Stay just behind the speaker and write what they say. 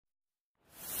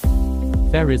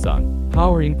Farizon,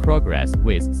 powering progress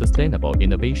with sustainable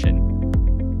innovation.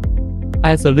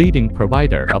 As a leading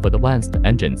provider of advanced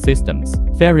engine systems,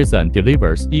 Farizon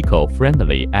delivers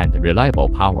eco-friendly and reliable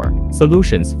power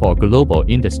solutions for global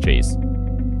industries.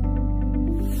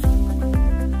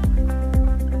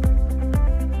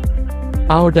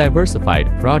 Our diversified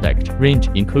product range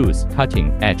includes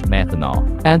cutting-edge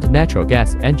methanol and natural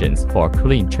gas engines for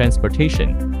clean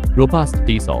transportation, robust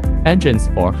diesel engines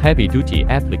for heavy-duty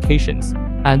applications,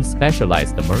 and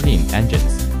specialized marine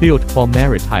engines built for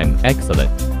maritime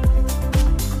excellence.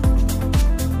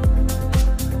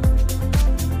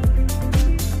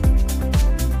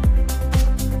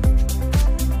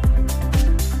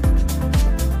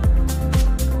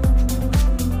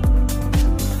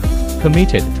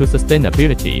 Committed to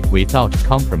sustainability without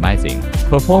compromising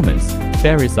performance,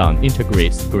 Farizon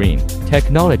integrates green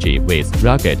technology with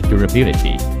rugged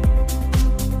durability.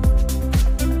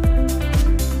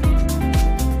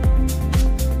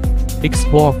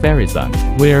 Explore Farizon,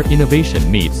 where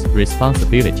innovation meets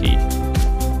responsibility.